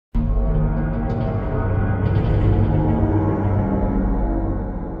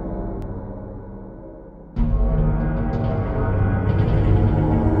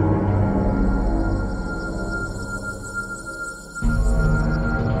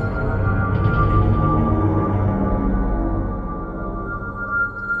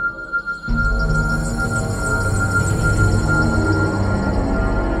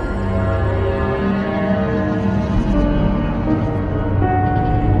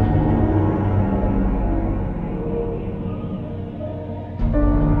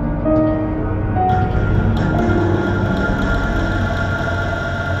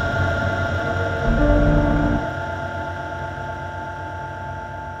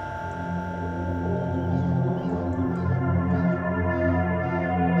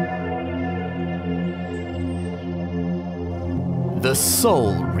The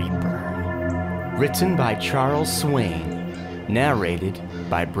Soul Reaper. Written by Charles Swain. Narrated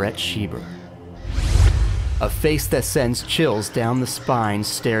by Brett Schieber. A face that sends chills down the spine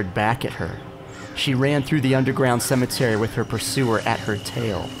stared back at her. She ran through the underground cemetery with her pursuer at her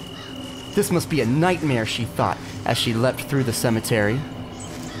tail. This must be a nightmare, she thought, as she leapt through the cemetery.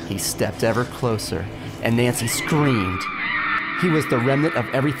 He stepped ever closer, and Nancy screamed. He was the remnant of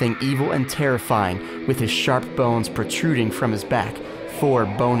everything evil and terrifying, with his sharp bones protruding from his back, 4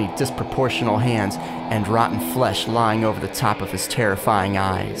 bony, disproportional hands, and rotten flesh lying over the top of his terrifying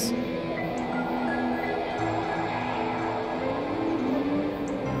eyes.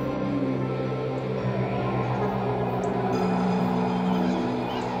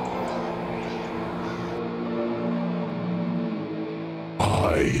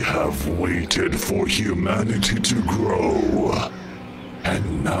 I have waited for humanity to grow,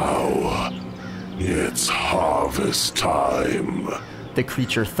 and now it's harvest time. The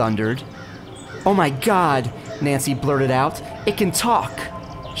creature thundered. "Oh my God," Nancy blurted out. "It can talk."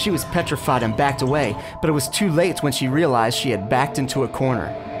 She was petrified and backed away, but it was too late when she realized she had backed into a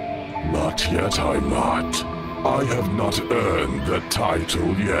corner. Not yet, I'm not. I have not earned the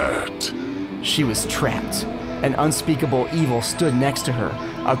title yet. She was trapped. An unspeakable evil stood next to her,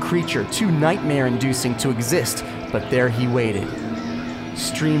 a creature too nightmare-inducing to exist, but there he waited.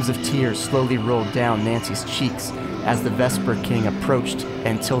 Streams of tears slowly rolled down Nancy's cheeks as the Vesper King approached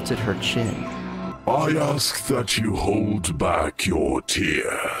and tilted her chin. I ask that you hold back your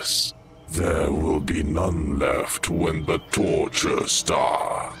tears. There will be none left when the torture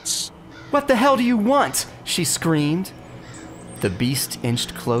starts. "What the hell do you want?" she screamed. The beast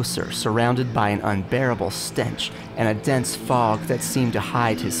inched closer, surrounded by an unbearable stench and a dense fog that seemed to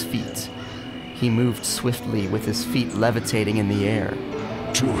hide his feet. He moved swiftly with his feet levitating in the air.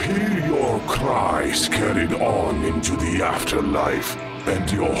 To hear your cries carried on into the afterlife, and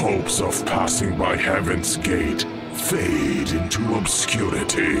your hopes of passing by heaven's gate fade into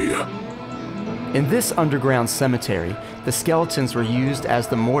obscurity. In this underground cemetery, the skeletons were used as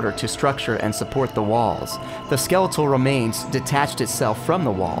the mortar to structure and support the walls. The skeletal remains detached itself from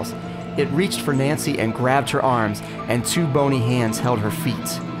the walls. It reached for Nancy and grabbed her arms, and 2 bony hands held her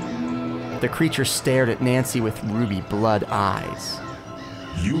feet. The creature stared at Nancy with ruby blood eyes.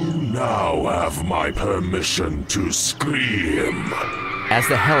 You now have my permission to scream. As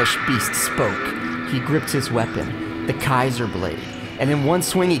the hellish beast spoke, he gripped his weapon, the Kaiser blade, and in one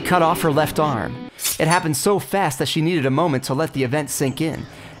swing he cut off her left arm. It happened so fast that she needed a moment to let the event sink in.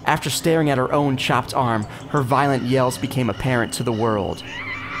 After staring at her own chopped arm, her violent yells became apparent to the world.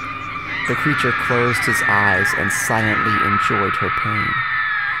 The creature closed his eyes and silently enjoyed her pain.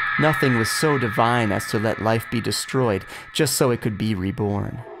 Nothing was so divine as to let life be destroyed just so it could be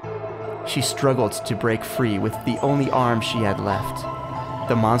reborn. She struggled to break free with the only arm she had left.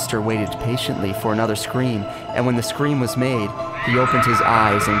 The monster waited patiently for another scream, and when the scream was made, he opened his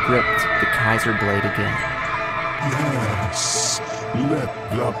eyes and gripped the Kaiser blade again. Yes, let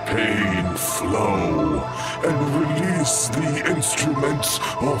the pain flow, and release the instruments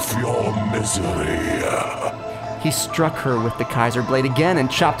of your misery. He struck her with the Kaiser blade again and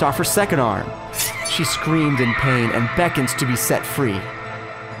chopped off her second arm. She screamed in pain and beckoned to be set free.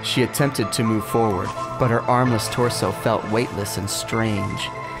 She attempted to move forward, but her armless torso felt weightless and strange.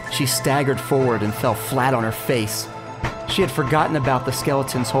 She staggered forward and fell flat on her face. She had forgotten about the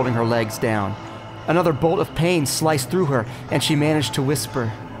skeletons holding her legs down. Another bolt of pain sliced through her, and she managed to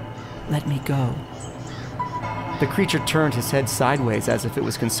whisper, "Let me go." The creature turned his head sideways as if it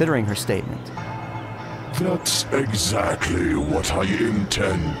was considering her statement. That's exactly what I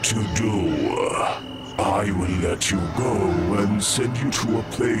intend to do. I will let you go and send you to a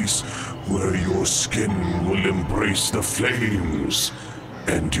place where your skin will embrace the flames,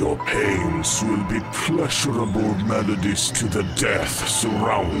 and your pains will be pleasurable melodies to the death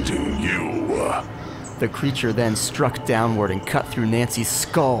surrounding you. The creature then struck downward and cut through Nancy's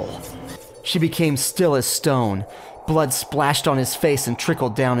skull. She became still as stone. Blood splashed on his face and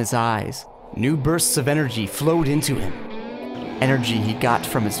trickled down his eyes. New bursts of energy flowed into him. Energy he got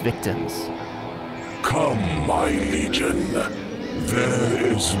from his victims. Come, my legion. There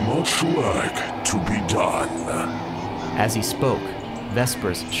is much work to be done. As he spoke,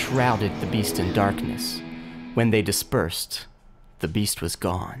 Vespers shrouded the beast in darkness. When they dispersed, the beast was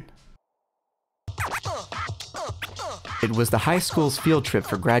gone. It was the high school's field trip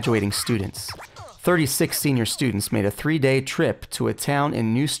for graduating students. 36 senior students made a 3-day trip to a town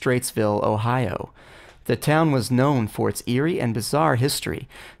in New Straitsville, Ohio. The town was known for its eerie and bizarre history,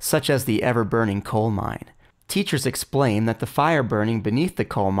 such as the ever-burning coal mine. Teachers explained that the fire burning beneath the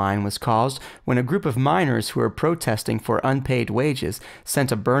coal mine was caused when a group of miners who were protesting for unpaid wages sent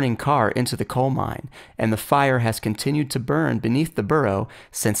a burning car into the coal mine, and the fire has continued to burn beneath the borough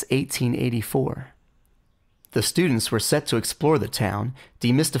since 1884. The students were set to explore the town,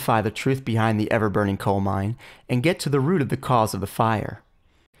 demystify the truth behind the ever-burning coal mine, and get to the root of the cause of the fire.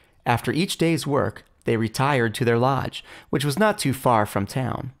 After each day's work, they retired to their lodge, which was not too far from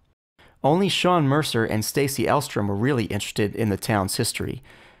town. Only Sean Mercer and Stacy Elstrom were really interested in the town's history.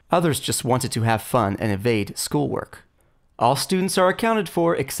 Others just wanted to have fun and evade schoolwork. All students are accounted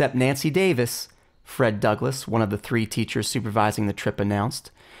for except Nancy Davis, Fred Douglas, one of the 3 teachers supervising the trip, announced.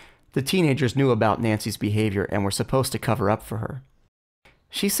 The teenagers knew about Nancy's behavior and were supposed to cover up for her.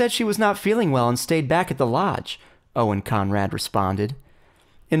 "She said she was not feeling well and stayed back at the lodge," Owen Conrad responded.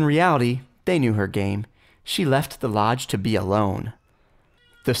 In reality, they knew her game. She left the lodge to be alone.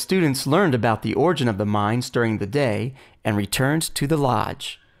 The students learned about the origin of the mines during the day and returned to the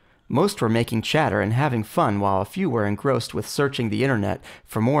lodge. Most were making chatter and having fun, while a few were engrossed with searching the internet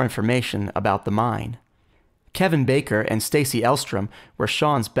for more information about the mine. Kevin Baker and Stacy Elstrom were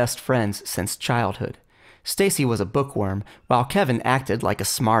Sean's best friends since childhood. Stacy was a bookworm, while Kevin acted like a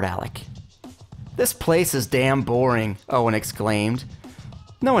smart aleck. "This place is damn boring," Owen exclaimed.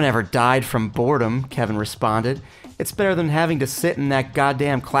 "No one ever died from boredom," Kevin responded. "It's better than having to sit in that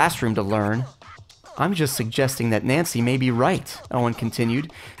goddamn classroom to learn." "I'm just suggesting that Nancy may be right," Owen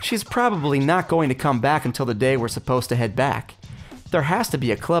continued. "She's probably not going to come back until the day we're supposed to head back. There has to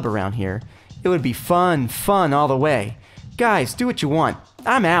be a club around here. It would be fun all the way. Guys, do what you want.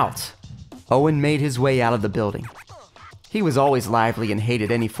 I'm out." Owen made his way out of the building. He was always lively and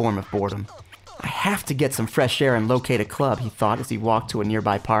hated any form of boredom. "I have to get some fresh air and locate a club," he thought as he walked to a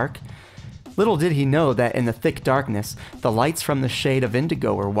nearby park. Little did he know that in the thick darkness, the lights from the shade of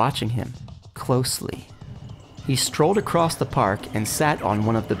indigo were watching him closely. He strolled across the park and sat on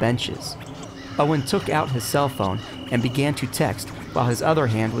one of the benches. Owen took out his cell phone and began to text while his other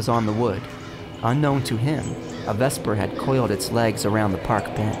hand was on the wood. Unknown to him, a vesper had coiled its legs around the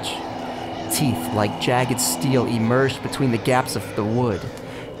park bench. Teeth like jagged steel emerged between the gaps of the wood.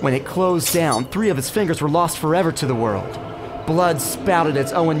 When it closed down, 3 of his fingers were lost forever to the world. Blood spouted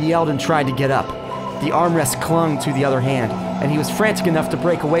as Owen yelled and tried to get up. The armrest clung to the other hand, and he was frantic enough to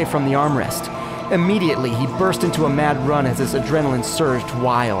break away from the armrest. Immediately, he burst into a mad run as his adrenaline surged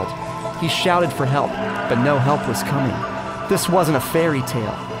wild. He shouted for help, but no help was coming. This wasn't a fairy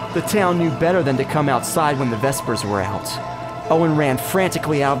tale. The town knew better than to come outside when the Vespers were out. Owen ran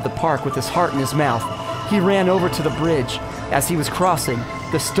frantically out of the park with his heart in his mouth. He ran over to the bridge. As he was crossing,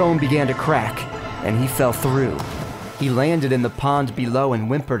 the stone began to crack, and he fell through. He landed in the pond below and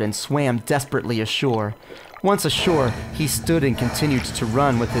whimpered and swam desperately ashore. Once ashore, he stood and continued to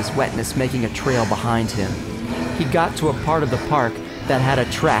run with his wetness making a trail behind him. He got to a part of the park that had a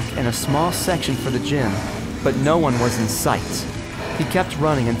track and a small section for the gym, but no one was in sight. He kept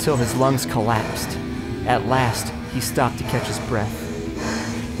running until his lungs collapsed. At last, he stopped to catch his breath.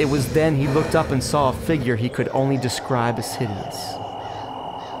 It was then he looked up and saw a figure he could only describe as hideous.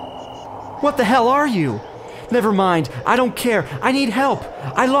 "What the hell are you?" "Never mind, I don't care. I need help.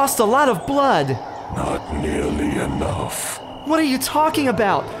 I lost a lot of blood." Not nearly enough. "What are you talking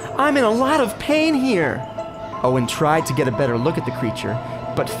about? I'm in a lot of pain here." Owen tried to get a better look at the creature,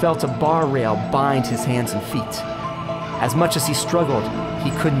 but felt a bar rail bind his hands and feet. As much as he struggled,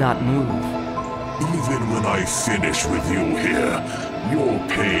 he could not move. Even when I finish with you here, your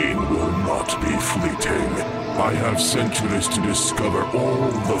pain will not be fleeting. I have sent you this to discover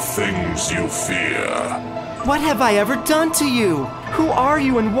all the things you fear. "What have I ever done to you? Who are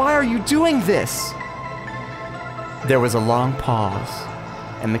you and why are you doing this?" There was a long pause,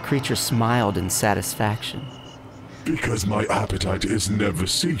 and the creature smiled in satisfaction. Because my appetite is never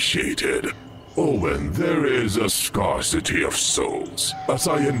satiated. Owen, there is a scarcity of souls. As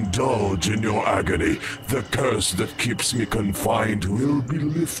I indulge in your agony, the curse that keeps me confined will be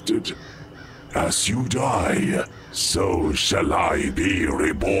lifted. As you die, so shall I be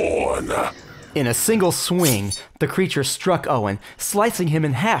reborn. In a single swing, the creature struck Owen, slicing him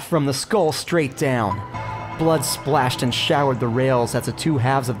in half from the skull straight down. Blood splashed and showered the rails as the 2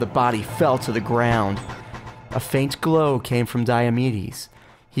 halves of the body fell to the ground. A faint glow came from Diomedes.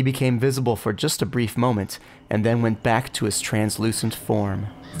 He became visible for just a brief moment, and then went back to his translucent form.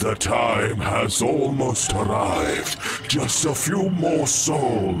 The time has almost arrived. Just a few more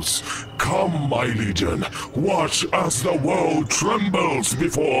souls. Come, my legion. Watch as the world trembles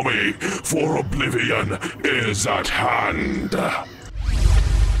before me, for oblivion is at hand.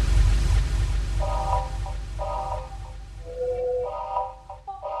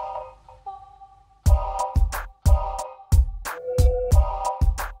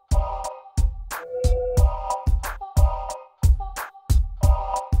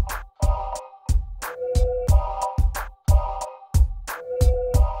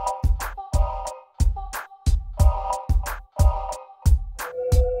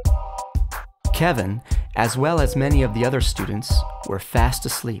 Kevin, as well as many of the other students, were fast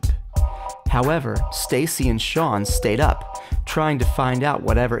asleep. However, Stacy and Sean stayed up, trying to find out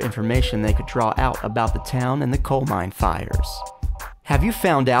whatever information they could draw out about the town and the coal mine fires. "Have you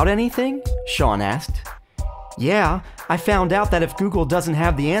found out anything?" Sean asked. "Yeah, I found out that if Google doesn't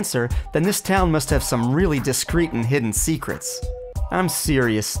have the answer, then this town must have some really discreet and hidden secrets." "I'm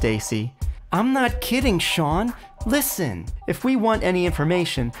serious, Stacy." "I'm not kidding, Sean. Listen, if we want any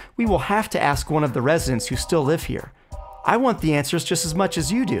information, we will have to ask one of the residents who still live here. I want the answers just as much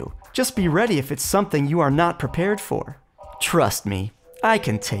as you do. Just be ready if it's something you are not prepared for." "Trust me, I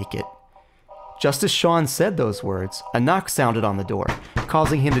can take it." Just as Sean said those words, a knock sounded on the door,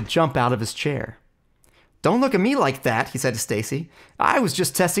 causing him to jump out of his chair. "Don't look at me like that," he said to Stacy. "I was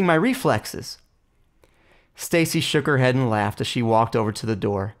just testing my reflexes." Stacy shook her head and laughed as she walked over to the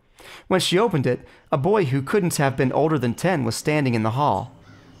door. When she opened it, a boy who couldn't have been older than 10 was standing in the hall.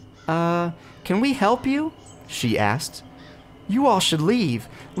 Can we help you?" she asked. "You all should leave.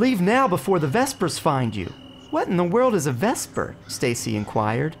 Leave now before the Vespers find you." "What in the world is a Vesper?" Stacy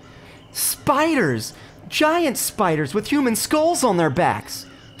inquired. "Spiders! Giant spiders with human skulls on their backs,"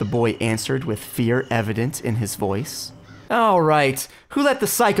 the boy answered with fear evident in his voice. "All right, who let the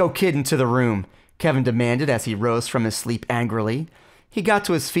psycho kid into the room?" Kevin demanded as he rose from his sleep angrily. He got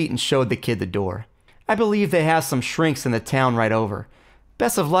to his feet and showed the kid the door. "I believe they have some shrinks in the town right over.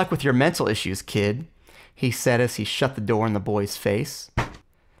 Best of luck with your mental issues, kid," he said as he shut the door in the boy's face.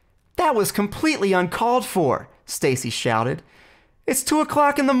 "That was completely uncalled for," Stacy shouted. "It's 2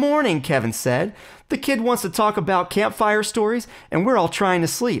 o'clock in the morning," Kevin said. "The kid wants to talk about campfire stories, and we're all trying to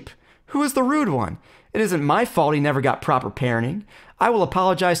sleep. Who is the rude one? It isn't my fault he never got proper parenting. I will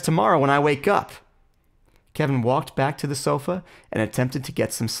apologize tomorrow when I wake up." Kevin walked back to the sofa and attempted to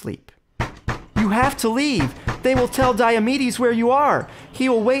get some sleep. "You have to leave. They will tell Diomedes where you are. He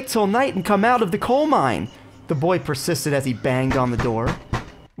will wait till night and come out of the coal mine," the boy persisted as he banged on the door.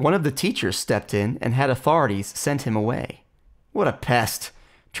 One of the teachers stepped in and had authorities send him away. "What a pest.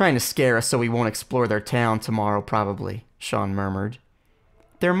 Trying to scare us so we won't explore their town tomorrow, probably," Sean murmured.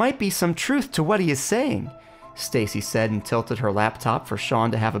 "There might be some truth to what he is saying," Stacy said and tilted her laptop for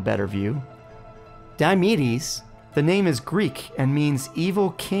Sean to have a better view. "Diomedes, the name is Greek and means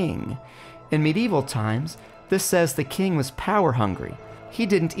evil king. In medieval times, this says the king was power-hungry. He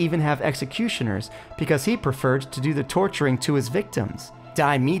didn't even have executioners because he preferred to do the torturing to his victims.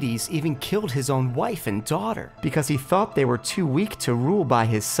 Diomedes even killed his own wife and daughter because he thought they were too weak to rule by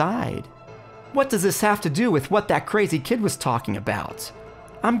his side." "What does this have to do with what that crazy kid was talking about?"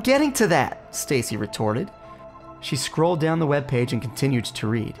 "I'm getting to that," Stacy retorted. She scrolled down the webpage and continued to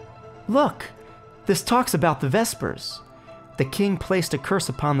read. "Look, this talks about the Vespers. The king placed a curse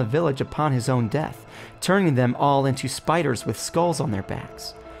upon the village upon his own death, turning them all into spiders with skulls on their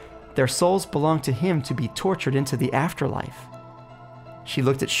backs. Their souls belong to him to be tortured into the afterlife." She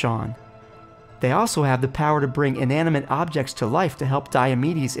looked at Sean. "They also have the power to bring inanimate objects to life to help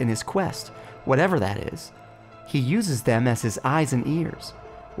Diomedes in his quest, whatever that is. He uses them as his eyes and ears.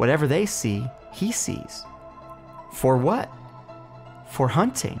 Whatever they see, he sees." "For what?" "For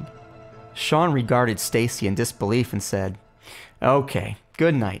hunting." Sean regarded Stacy in disbelief and said, "Okay,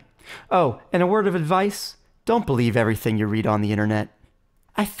 good night. Oh, and a word of advice, don't believe everything you read on the internet."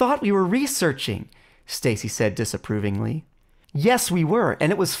 "I thought we were researching," Stacy said disapprovingly. "Yes, we were,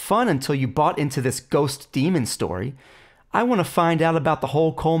 and it was fun until you bought into this ghost demon story. I want to find out about the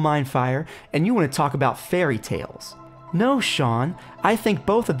whole coal mine fire, and you want to talk about fairy tales." "No, Sean, I think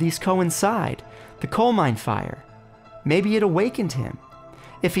both of these coincide. The coal mine fire. Maybe it awakened him.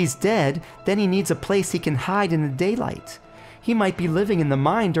 If he's dead, then he needs a place he can hide in the daylight. He might be living in the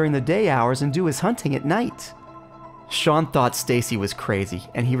mine during the day hours and do his hunting at night." Sean thought Stacy was crazy,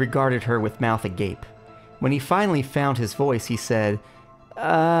 and he regarded her with mouth agape. When he finally found his voice, he said,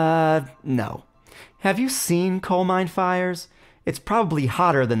 No. Have you seen coal mine fires? It's probably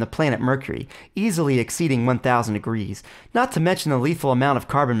hotter than the planet Mercury, easily exceeding 1,000 degrees, not to mention the lethal amount of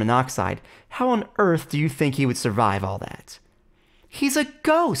carbon monoxide. How on earth do you think he would survive all that?" "He's a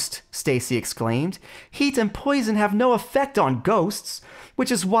ghost!" Stacy exclaimed. "Heat and poison have no effect on ghosts,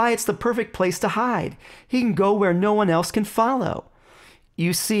 which is why it's the perfect place to hide. He can go where no one else can follow.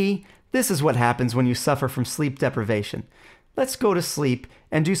 You see, this is what happens when you suffer from sleep deprivation. Let's go to sleep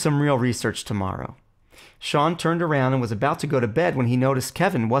and do some real research tomorrow." Sean turned around and was about to go to bed when he noticed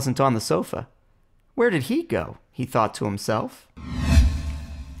Kevin wasn't on the sofa. Where did he go? He thought to himself.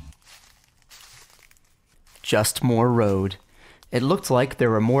 Just more road. It looked like there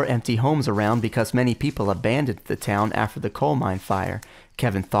were more empty homes around because many people abandoned the town after the coal mine fire,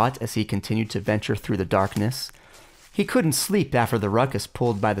 Kevin thought as he continued to venture through the darkness. He couldn't sleep after the ruckus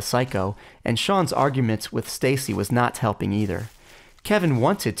pulled by the psycho, and Sean's argument with Stacy was not helping either. Kevin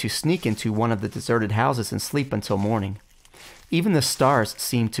wanted to sneak into one of the deserted houses and sleep until morning. Even the stars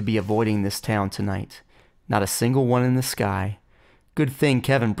seemed to be avoiding this town tonight. Not a single one in the sky. Good thing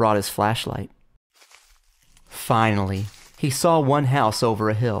Kevin brought his flashlight. Finally, he saw one house over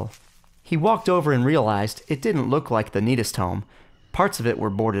a hill. He walked over and realized it didn't look like the neatest home. Parts of it were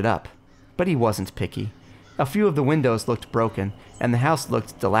boarded up, but he wasn't picky. A few of the windows looked broken, and the house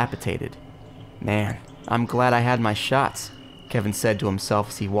looked dilapidated. Man, I'm glad I had my shots, Kevin said to himself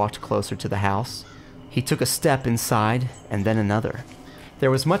as he walked closer to the house. He took a step inside, and then another.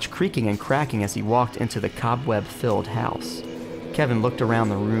 There was much creaking and cracking as he walked into the cobweb-filled house. Kevin looked around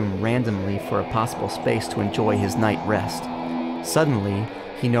the room randomly for a possible space to enjoy his night rest. Suddenly,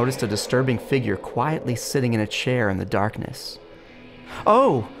 he noticed a disturbing figure quietly sitting in a chair in the darkness.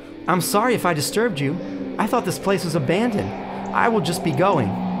 "Oh, I'm sorry if I disturbed you. I thought this place was abandoned. I will just be going."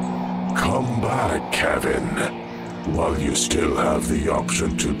 Come back, Kevin. While you still have the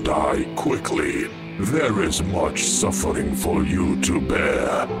option to die quickly, there is much suffering for you to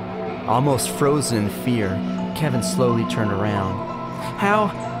bear. Almost frozen in fear, Kevin slowly turned around.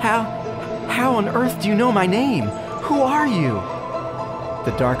 How on earth do you know my name? Who are you?"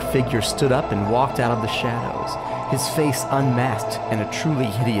 The dark figure stood up and walked out of the shadows, his face unmasked and a truly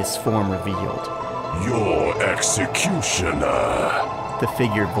hideous form revealed. Your executioner, the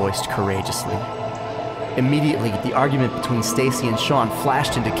figure voiced courageously. Immediately, the argument between Stacy and Sean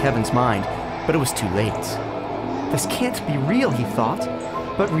flashed into Kevin's mind, but it was too late. This can't be real, he thought,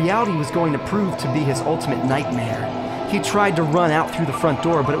 but reality was going to prove to be his ultimate nightmare. He tried to run out through the front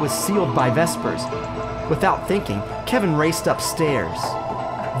door, but it was sealed by Vespers. Without thinking, Kevin raced upstairs.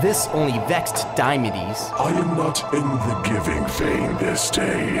 This only vexed Diomedes. I am not in the giving vein this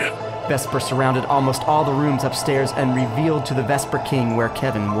day. Vesper surrounded almost all the rooms upstairs and revealed to the Vesper King where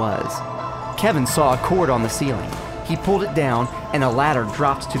Kevin was. Kevin saw a cord on the ceiling. He pulled it down, and a ladder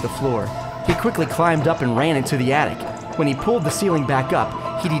dropped to the floor. He quickly climbed up and ran into the attic. When he pulled the ceiling back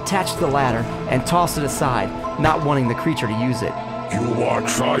up, he detached the ladder and tossed it aside, not wanting the creature to use it. You are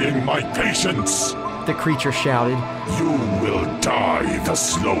trying my patience, the creature shouted. You will die, the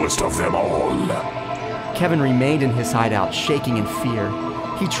slowest of them all. Kevin remained in his hideout, shaking in fear.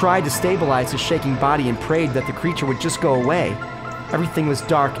 He tried to stabilize his shaking body and prayed that the creature would just go away. Everything was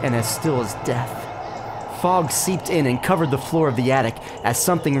dark and as still as death. Fog seeped in and covered the floor of the attic as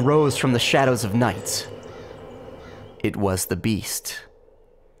something rose from the shadows of night. It was the beast.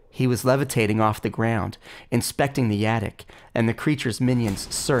 He was levitating off the ground, inspecting the attic, and the creature's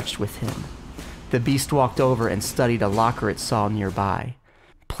minions searched with him. The beast walked over and studied a locker it saw nearby.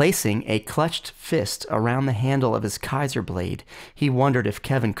 Placing a clutched fist around the handle of his Kaiser blade, he wondered if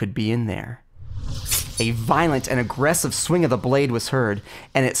Kevin could be in there. A violent and aggressive swing of the blade was heard,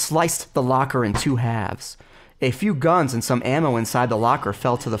 and it sliced the locker in two halves. A few guns and some ammo inside the locker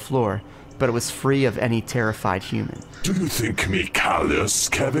fell to the floor, but it was free of any terrified human. Do you think me callous,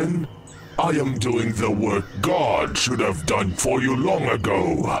 Kevin? I am doing the work God should have done for you long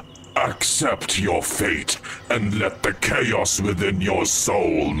ago. Accept your fate, and let the chaos within your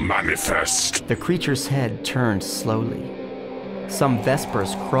soul manifest. The creature's head turned slowly. Some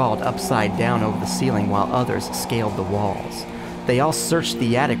Vespers crawled upside down over the ceiling while others scaled the walls. They all searched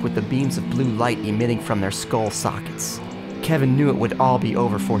the attic with the beams of blue light emitting from their skull sockets. Kevin knew it would all be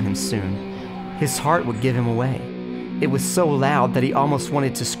over for him soon. His heart would give him away. It was so loud that he almost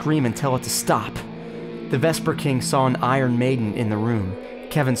wanted to scream and tell it to stop. The Vesper King saw an Iron Maiden in the room.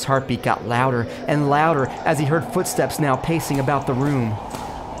 Kevin's heartbeat got louder and louder as he heard footsteps now pacing about the room,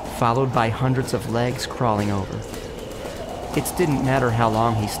 followed by hundreds of legs crawling over. It didn't matter how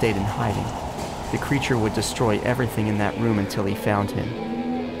long he stayed in hiding. The creature would destroy everything in that room until he found him.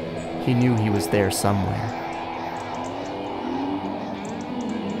 He knew he was there somewhere.